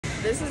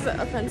This is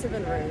offensive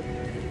and rude.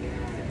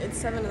 It's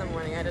 7 in the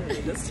morning. I didn't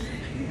need this.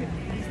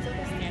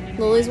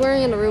 Lily's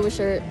wearing an Aruba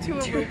shirt. To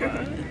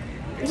Aruba.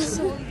 It's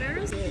so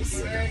embarrassing.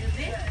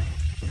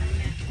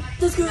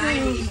 Let's go.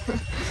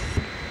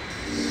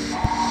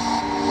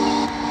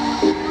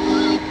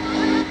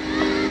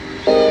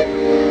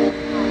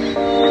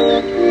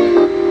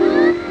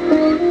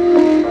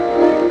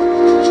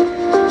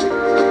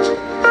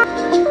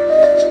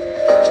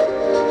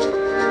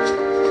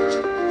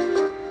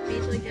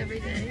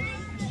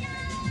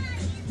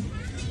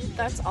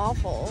 That's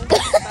awful.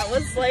 That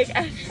was like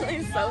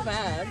actually so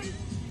bad.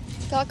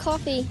 Got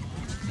coffee.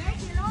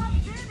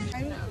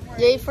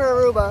 Yay for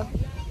Aruba.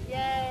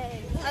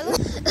 Yay.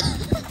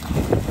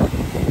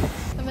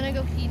 I'm gonna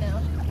go pee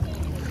now.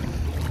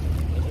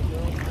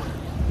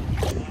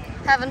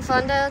 Having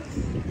fun, Dad?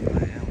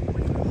 I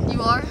am.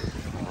 You are?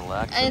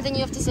 Relax. Anything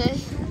you have to say?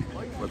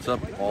 What's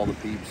up, all the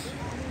peeps?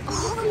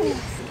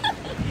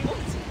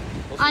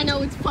 I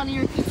know it's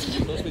funnier. You're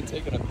supposed to be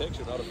taking a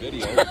picture, not a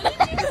video.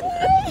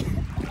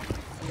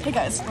 Hey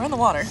guys, we're in the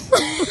water.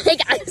 Hey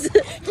guys.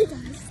 Hey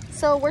guys.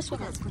 So we're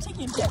swimming. We're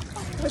taking a dip.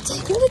 We're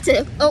taking the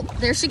dip. Oh,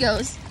 there she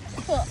goes.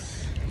 Cool.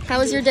 How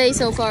was your day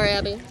so far,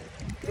 Abby?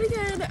 Pretty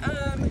good.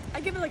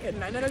 I give it like a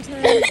 9 out of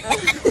 10.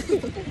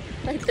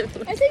 I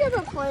think I'm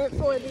a point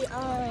for the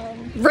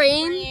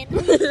Rain.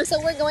 So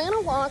we're going on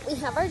a walk. We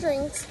have our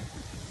drinks.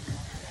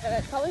 And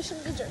I probably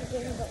shouldn't be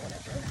drinking, but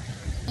whatever.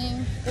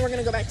 And we're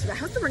gonna go back to the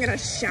house and we're gonna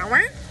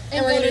shower.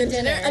 And we're gonna do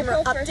dinner and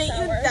we'll update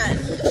you then.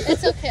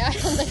 It's okay, I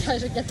don't think I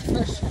should get the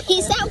first shower.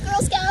 Peace out,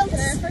 Girl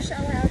Scouts. For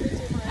shower, I'll do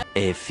mine.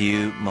 A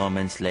few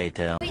moments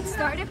later. We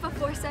started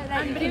before so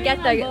that you can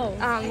get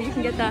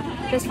the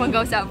this one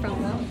goes out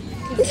from them.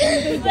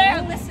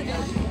 They're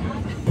listening.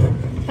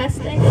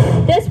 Testing.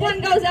 This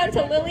one goes out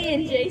to Lily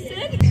and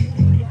Jason.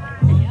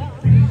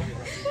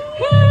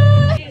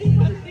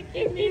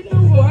 Give me the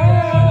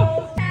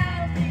world.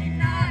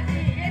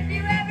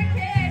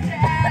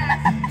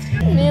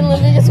 Me and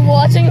Lily just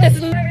watching this.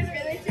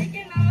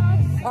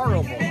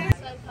 Horrible.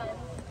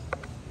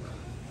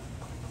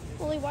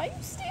 Lily, why are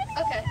you standing?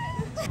 Okay.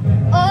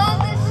 All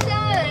the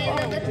shine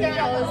of the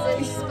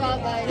thousand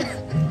spotlights,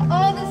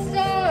 all the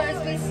stars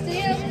we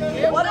steal from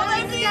the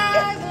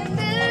sky will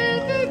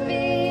never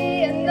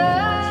be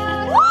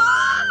enough.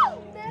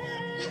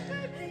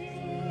 Never be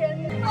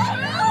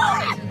enough.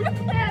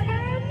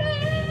 Never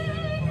enough.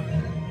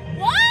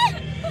 What?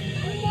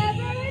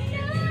 Never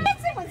enough.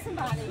 Let's sing with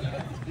somebody.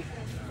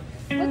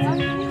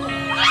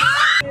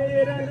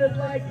 It ended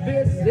like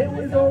this. It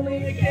was only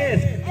a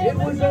kiss. It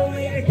was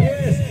only a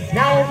kiss.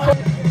 Now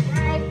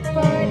Right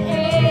foot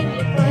in,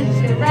 you put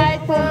your right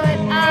foot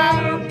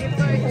out. You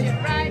put your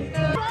right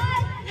foot.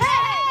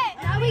 Hey,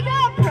 now we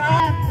got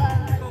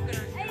problem.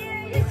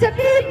 It's a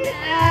big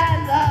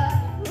love.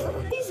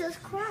 Jesus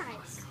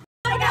Christ.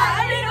 Oh my God!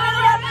 I didn't know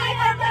that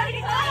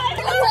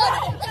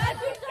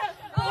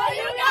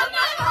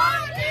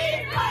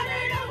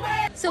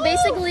So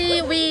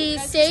basically, we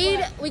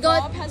stayed. We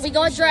got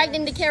dragged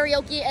into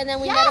karaoke, and then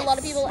we met a lot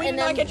of people, and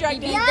then we beat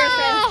their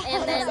friends,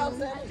 and then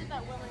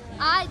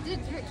I did.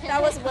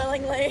 That was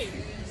willingly.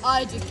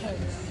 I just came.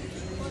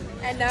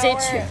 And now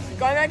we're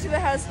going back to the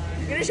house,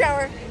 gonna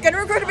shower, gonna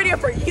record a video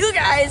for you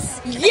guys.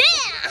 yeah.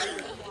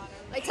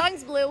 My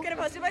tongue's blue. Gonna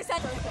post it by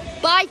Sunday.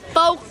 Bye,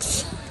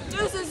 folks.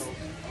 Deuces.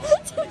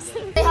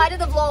 Say hi to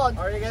the vlog.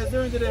 how are you guys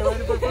doing today?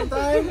 Ready for fun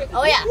time?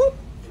 Oh yeah.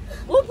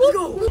 Let's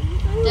go.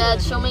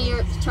 Dad, show me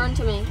your turn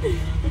to me.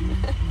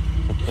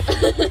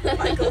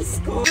 Michael's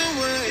school.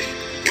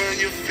 When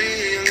you're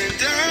feeling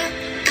down,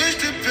 push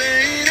the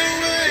pain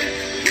away.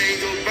 We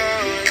go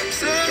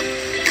bottoms up,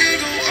 we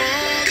go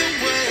all the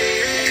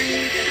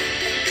way.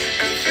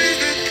 And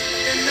face it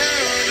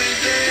another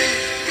day.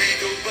 We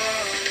go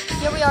bottoms.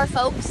 Here we are,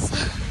 folks.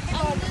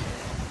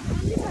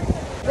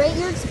 Rate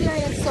your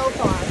experience so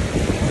far.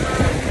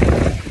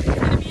 It's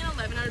gonna be an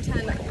 11 out of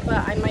 10, but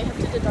I might have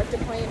to deduct a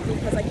point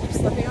because I keep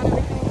slipping on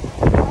everything.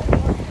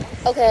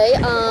 Okay.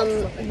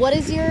 What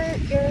is your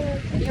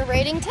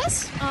rating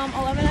test?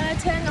 11 out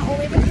of 10,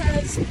 only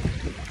because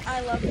I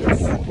love this.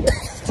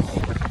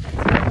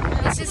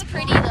 This is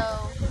pretty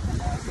though.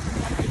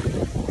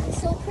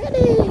 It's so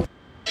pretty.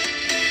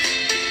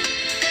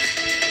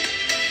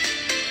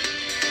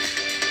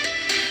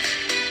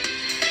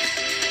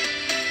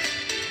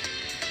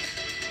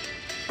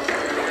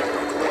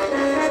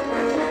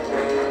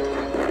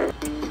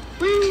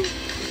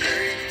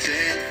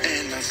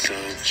 And my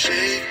soul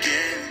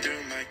shaking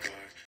through my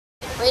car.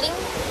 Rating?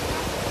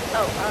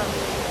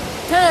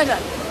 10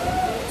 out of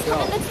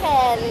 10 to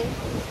 10.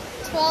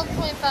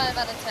 12.5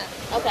 out of 10.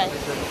 Okay.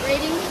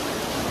 Rating?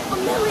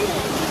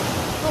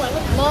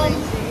 Mom,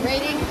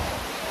 rating? You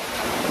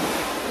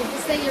have to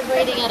say your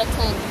rating out of 10.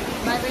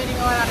 My rating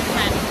 1 out of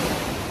 10.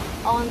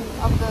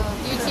 Of the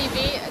UTV,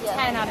 a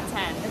 10 out of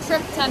 10. The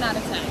trip, 10 out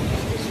of 10.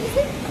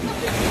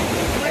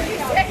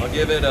 I'll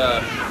give it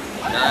a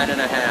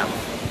 9.5.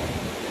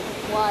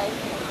 Why?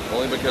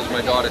 Only because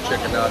my daughter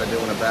chickened out of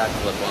doing a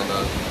backflip on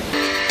the.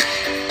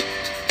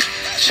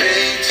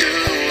 Chained to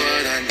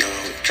what I know,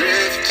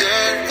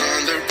 drifter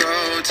on the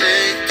road.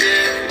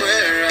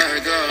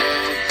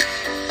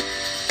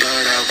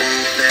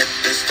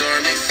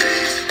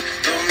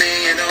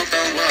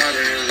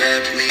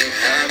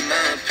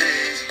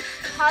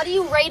 how do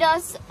you rate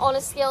us on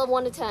a scale of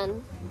 1 to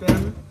 10?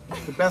 10.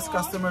 The best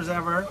customers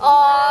ever.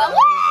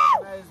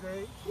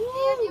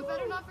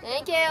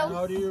 Thank you.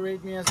 How do you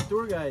rate me as a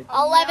tour guide?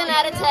 11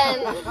 out of 10.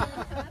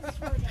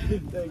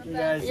 Thank you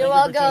guys. You're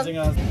Thank welcome.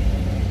 You for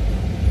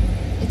choosing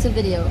us. It's a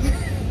video.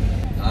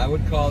 I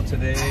would call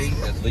today,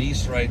 at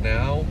least right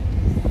now,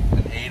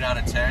 an 8 out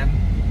of 10.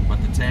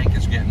 But the tank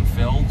is getting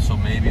filled, so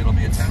maybe it'll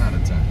be a 10 out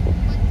of 10.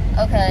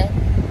 Okay.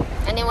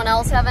 Anyone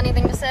else have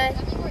anything to say?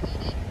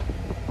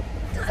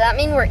 Does that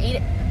mean we're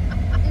eating?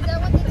 Is that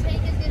what the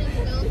tank is getting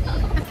filled with?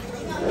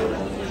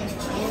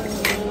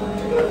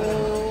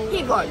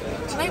 Hey vlog,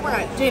 tonight we're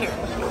at dinner.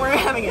 We're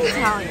having an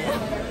Italian.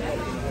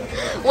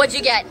 What'd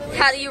you get?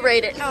 How do you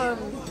rate it?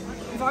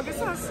 Vodka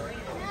sauce.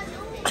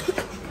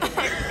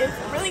 It's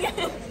really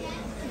good.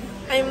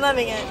 I'm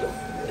loving it.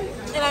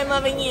 And I'm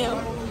loving you.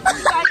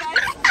 Bye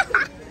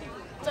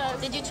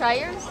guys. Did you try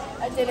yours?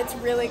 I did, it's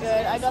really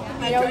good. I got the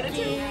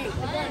gnocchi.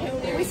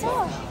 We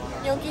saw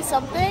gnocchi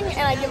something,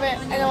 and I give it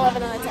an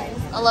 11 out of 10.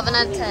 11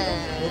 out of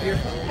 10.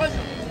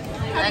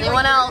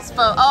 Anyone else?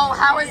 Oh,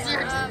 how was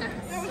your dinner?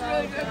 It was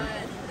really good.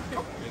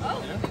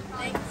 Oh,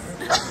 thanks.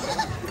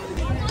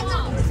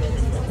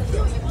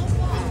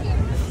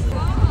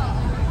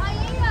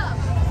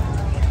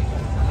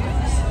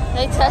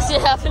 Hey Tess, you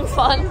having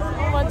fun?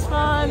 So much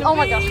fun. Oh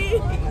my gosh. This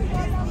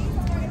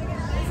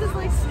is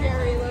like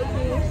scary,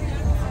 low-key.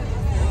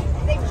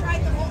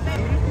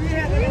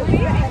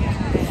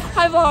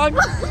 Hi vlog.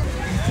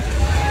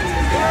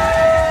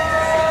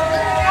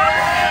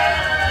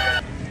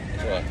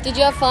 Did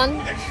you have fun?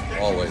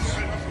 Always.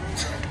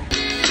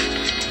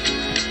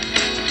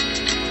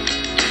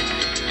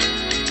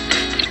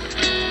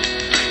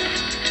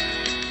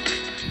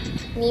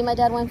 Me and my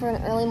dad went for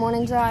an early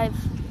morning drive.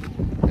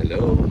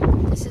 Hello.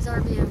 This is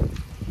our view.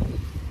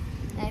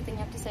 Anything you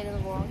have to say to the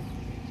vlog?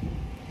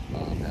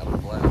 Have a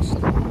blast.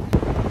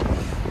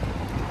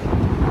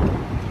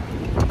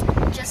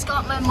 Just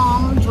got my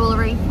mom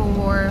jewelry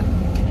for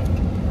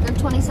their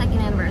 22nd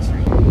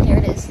anniversary. Here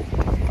it is.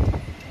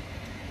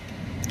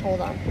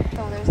 Hold on.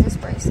 Oh, there's this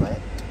bracelet.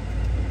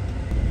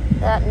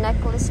 That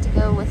necklace to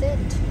go with it.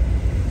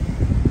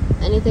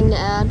 Anything to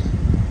add?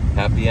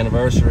 Happy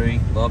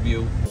anniversary. Love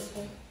you.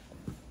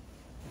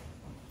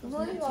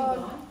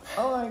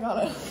 Oh my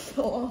god.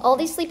 All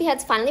these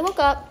sleepyheads finally woke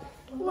up.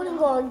 Morning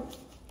vlog.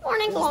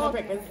 Morning This is my vlog.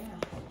 breakfast.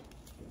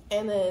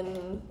 And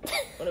then,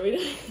 what are we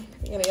doing?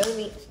 We're gonna go to the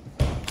beach.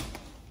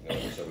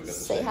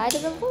 Say hi to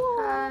the vlog.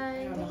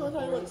 Hi.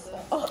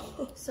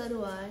 Oh. So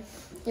do I.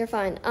 You're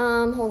fine.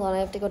 Hold on. I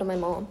have to go to my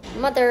mom.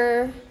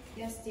 Mother.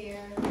 Yes, dear.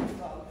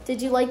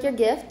 Did you like your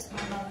gift? Do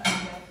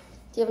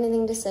you have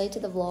anything to say to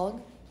the vlog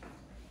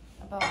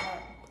About what?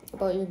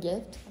 about your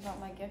gift? About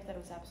my gift, that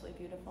it was absolutely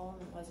beautiful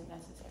and wasn't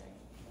necessary.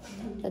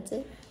 That's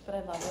it? But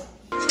I love it.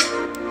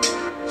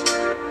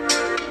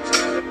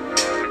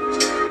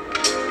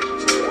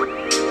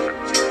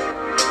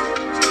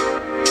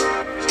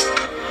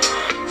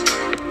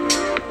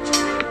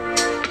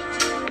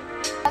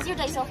 How's your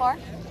day so far?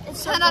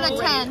 It's 10 out of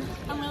 10.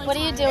 What are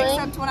you doing?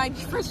 Except when I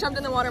first jumped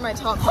in the water, my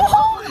top. We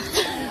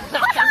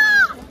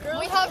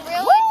have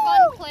really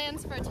fun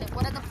plans for today.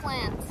 What are the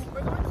plans?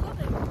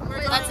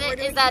 That's it?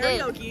 Is that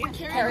it?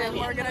 Karaoke.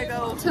 We're gonna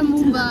go To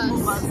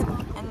Mumba's.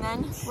 and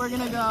then we're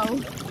gonna go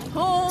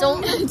home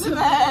Don't. to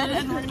bed,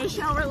 and we're gonna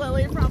shower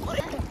Lily probably.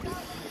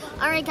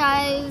 Alright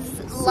guys,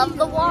 love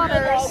the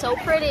water. So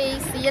pretty.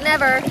 See you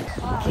never.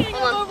 King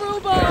Hold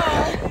of Aruba.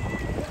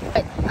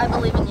 Wait, I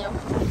believe in you.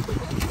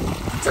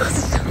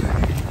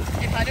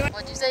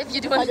 What'd you say if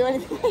you do I do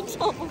anything?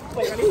 anything I don't.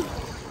 Wait, ready?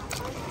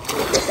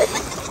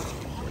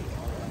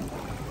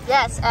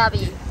 Yes,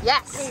 Abby.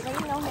 Yes. Wait,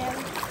 ready? No hand.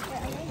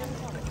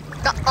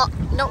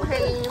 No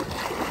hand.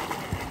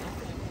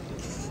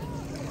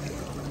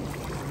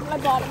 My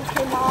bottom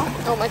came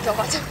off. Oh my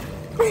god.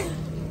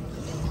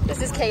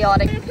 This is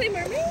chaotic. Wanna play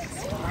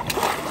mermaids?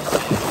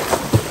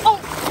 Oh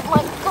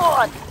my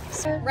god.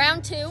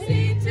 Round 2.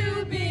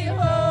 To be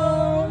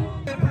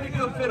home. Pretty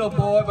good fiddle,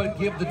 boy, but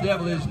give the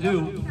devil his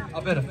due. I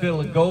bet a fiddle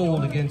of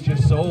gold against your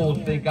soul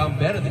and think I'm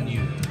better than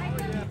you.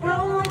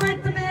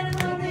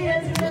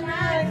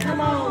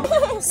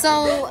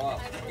 So,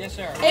 Yes,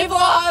 sir. Hey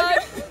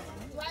vlog.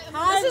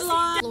 Hi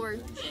vlog.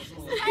 Lord.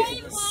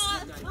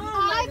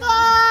 Hi,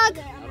 vlog.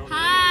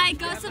 Hi,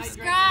 go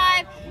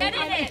subscribe.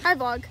 Hi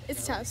vlog.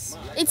 It's Tess.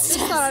 It's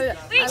Tess.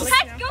 Wait, Tess,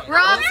 go.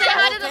 Rob, say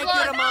hi to the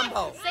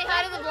vlog. Say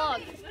hi to the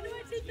vlog.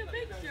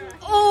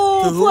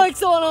 Oh,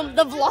 flex on him.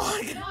 The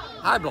vlog.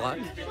 Hi, blog.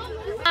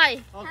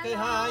 Hi. Okay,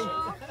 hi.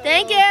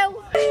 Thank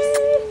you.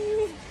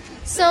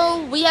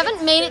 So, we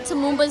haven't made it to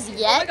Mumba's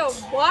yet.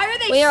 Why are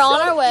they We are on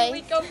our way.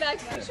 We go back.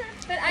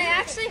 But I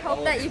actually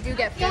hope that you do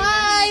get food.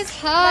 Guys,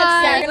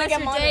 hi. We're gonna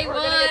get day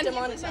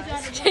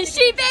demonetized.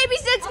 She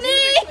babysits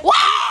me.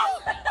 Wow.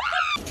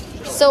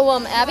 So,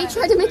 Abby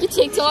tried to make a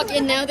TikTok,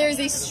 and now there's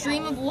a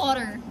stream of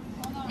water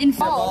in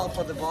fall.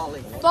 For the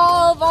volley.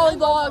 Volley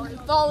vlog.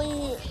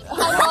 Volley.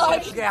 Hi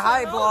vlog. Okay,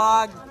 hi,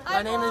 blog.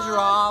 My name is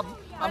Rob.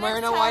 I'm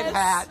wearing a white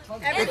hat.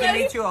 Good to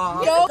meet you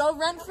all. Go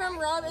rent from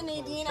Rob and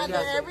Nadine at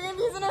their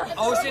Airbnbs in Aruba.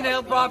 Ocean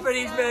Hill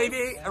Properties,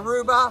 baby.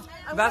 Aruba,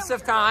 best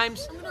of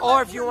times.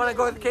 Or if you want to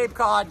go to Cape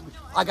Cod,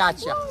 I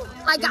got you.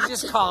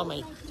 Just call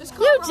me.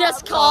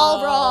 Just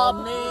call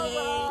Rob. Me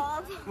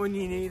when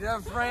you need a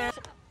friend.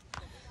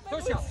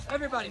 Push up.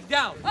 Everybody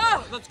down.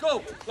 Let's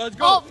go. Let's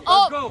go.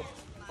 Let's go.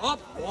 Up.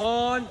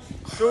 1,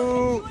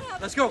 2.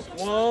 Let's go.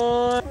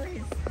 1.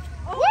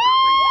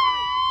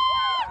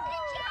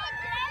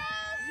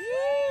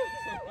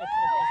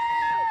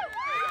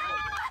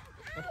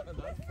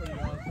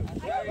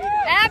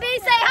 Abby,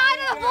 say hi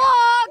to the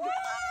vlog.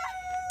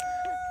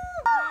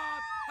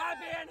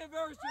 Happy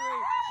anniversary.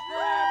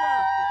 Forever.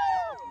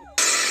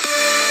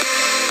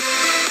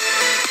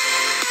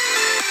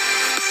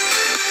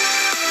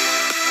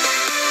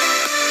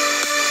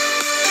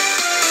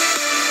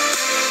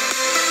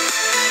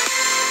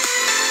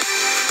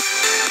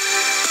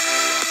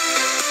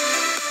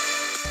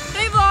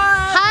 Hey vlog!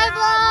 Hi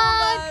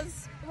vlog.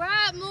 We're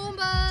at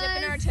Moomba.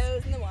 Dipping our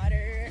toes in the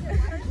water.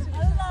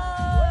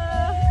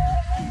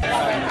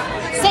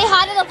 Say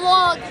hi to the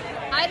vlog.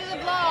 Hi to the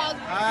vlog.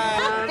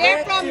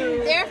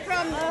 They're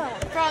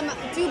from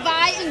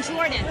Dubai and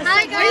Jordan.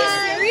 Hi guys. Are you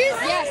serious?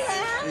 Yes.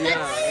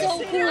 That's so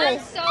cool.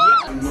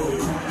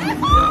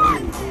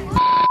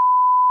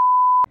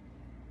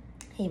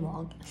 Hey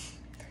vlog.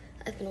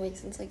 I've been awake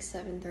since like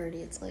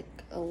 7:30. It's like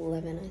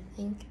 11, I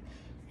think.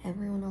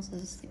 Everyone else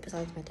is asleep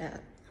besides my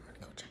dad. I'm gonna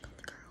go check on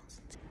the girls.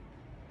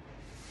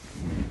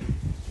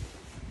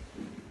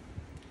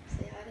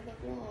 Say hi to the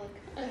vlog.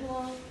 Hi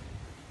vlog.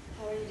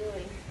 How are you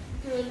doing?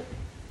 Good.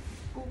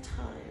 I'm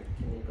tired.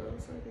 Can you go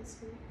so I can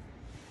sleep?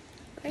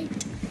 Great.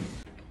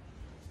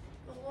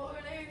 Good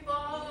morning,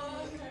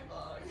 vlog.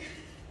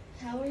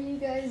 How are you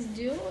guys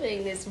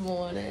doing this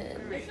morning?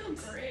 I feel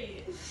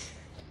great.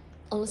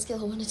 On a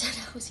scale of 1 to 10,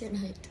 how was your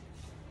night?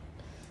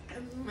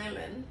 I'm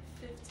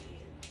 15.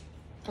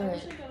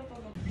 Alright.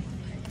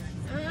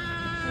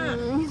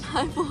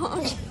 Hi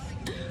vlog.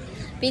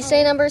 Beach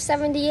day number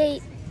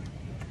 78.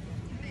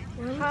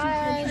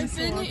 Hi. I've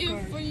been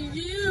here for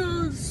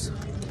years.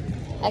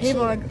 Actually, Hey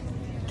vlog.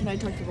 Can I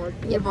talk to vlog?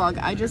 Hey vlog.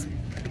 I just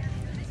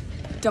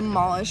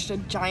demolished a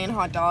giant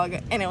hot dog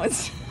and it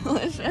was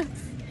delicious.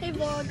 Hey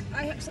vlog.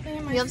 I have something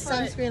in my you have foot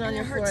sunscreen on and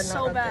your it floor. hurts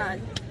so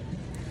bad.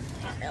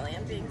 Not really.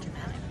 I'm being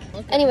dramatic.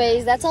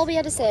 Anyways, that's all we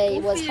had to say.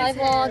 It was hi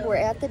vlog. We're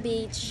at the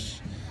beach.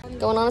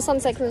 Going on a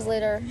sunset cruise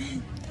later.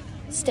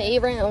 Stay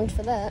around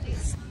for that.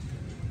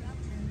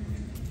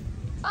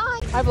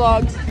 Bye. Hi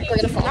vlog. We're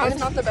gonna fall. Now is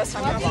not the best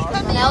time to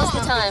vlog. Now's the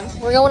time.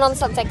 We're going on the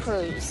sunset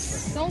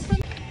cruise.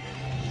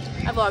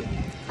 Hi vlog.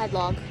 Hi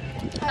vlog.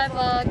 Hi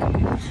vlog.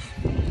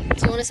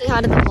 Do you want to say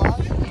hi to the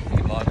vlog?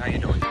 Hey, vlog, how you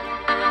doing?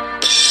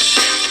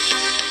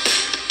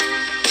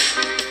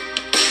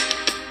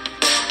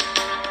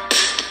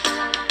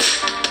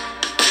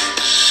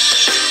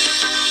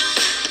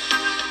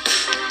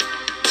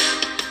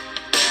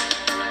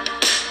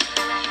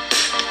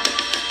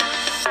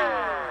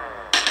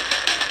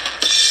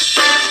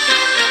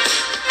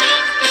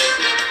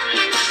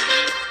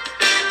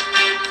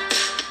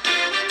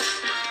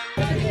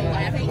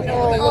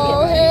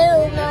 Oh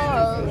hell no!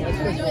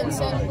 Can you do it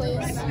sing,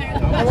 please? I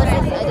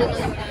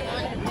didn't.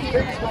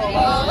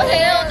 Oh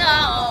hell no!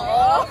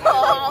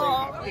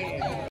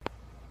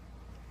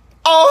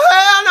 Oh,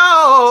 hell no!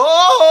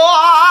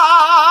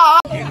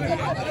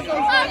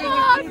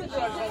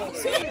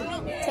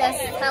 Tess,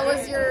 how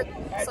was your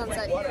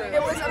sunset cruise?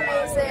 It was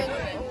amazing.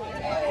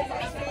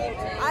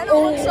 I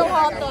don't look so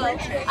hot though.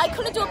 I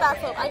couldn't do a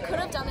backflip. I could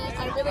have done it.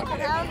 I really could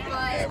have, but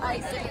I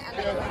didn't.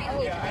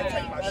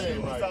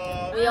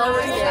 We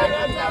always did.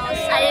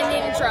 I didn't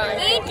even try.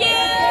 Thank you.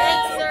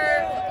 Thanks, sir.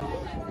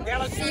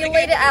 See you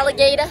later,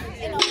 alligator.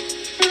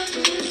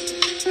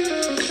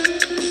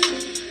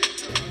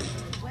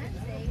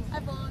 Hi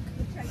vlog.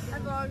 Hi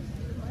vlog.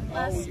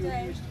 Last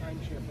day.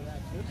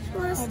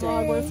 Last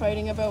day. We're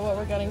fighting about what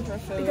we're getting for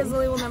food. Because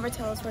Lily will never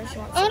tell us where she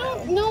wants to I go.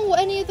 don't know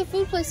any of the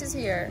food places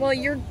here. Well,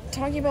 you're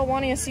talking about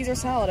wanting a Caesar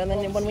salad, and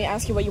then when we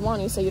ask you what you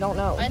want, you say you don't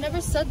know. I never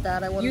said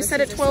that. I wanted. You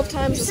said it 12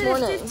 times this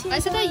morning. I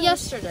said that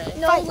yesterday.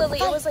 No, Lily,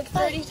 it was like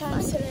 30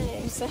 times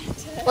today. You said it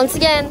today. Once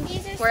again,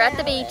 we're at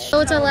the beach. So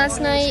it's our last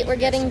night. We're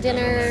getting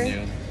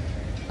dinner.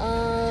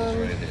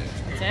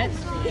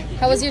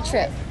 How was your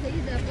trip?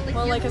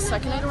 Well, like a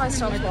second ago, I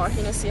stopped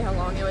walking to see how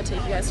long it would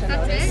take you guys to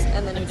notice,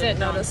 and then you didn't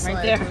notice, so I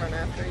had to run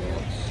after you.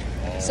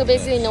 So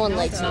basically, no one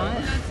likes you.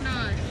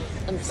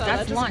 So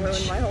that just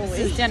ruined my whole week.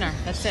 This is dinner.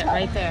 That's it,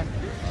 right there.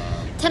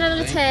 10 out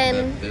of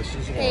 10. This is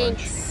lunch.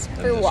 Thanks and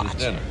for this is watching.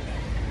 dinner.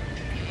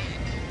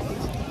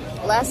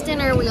 Last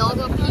dinner, we all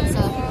got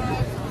pizza.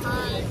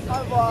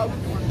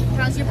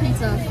 How's your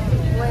pizza?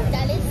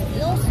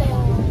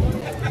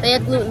 They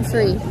had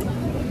gluten-free.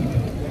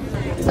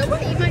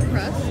 Someone eat my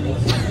crust?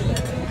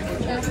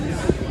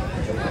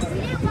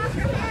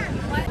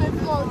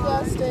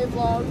 Last day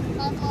vlog.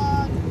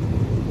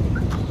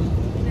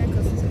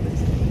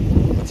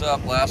 What's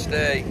up? Last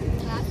day.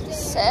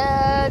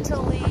 Sad to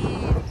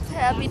leave.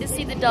 Happy to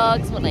see the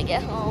dogs when I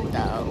get home,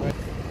 though.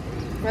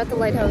 We're at the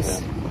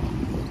lighthouse.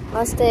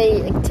 Last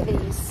day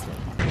activities.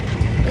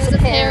 There's a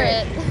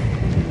parrot.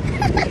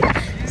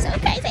 So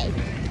crazy.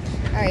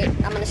 Alright,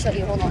 I'm gonna show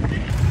you. Hold on.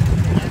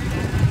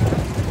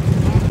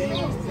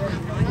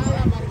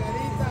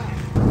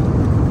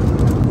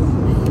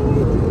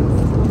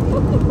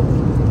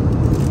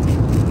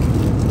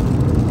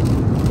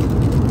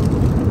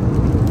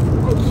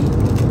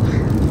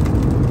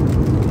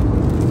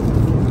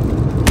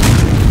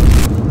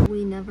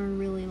 We never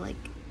really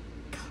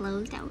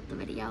closed out the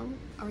video.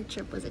 Our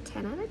trip was a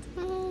 10 out of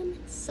 10.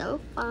 So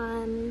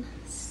fun.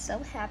 So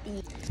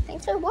happy.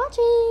 Thanks for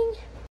watching.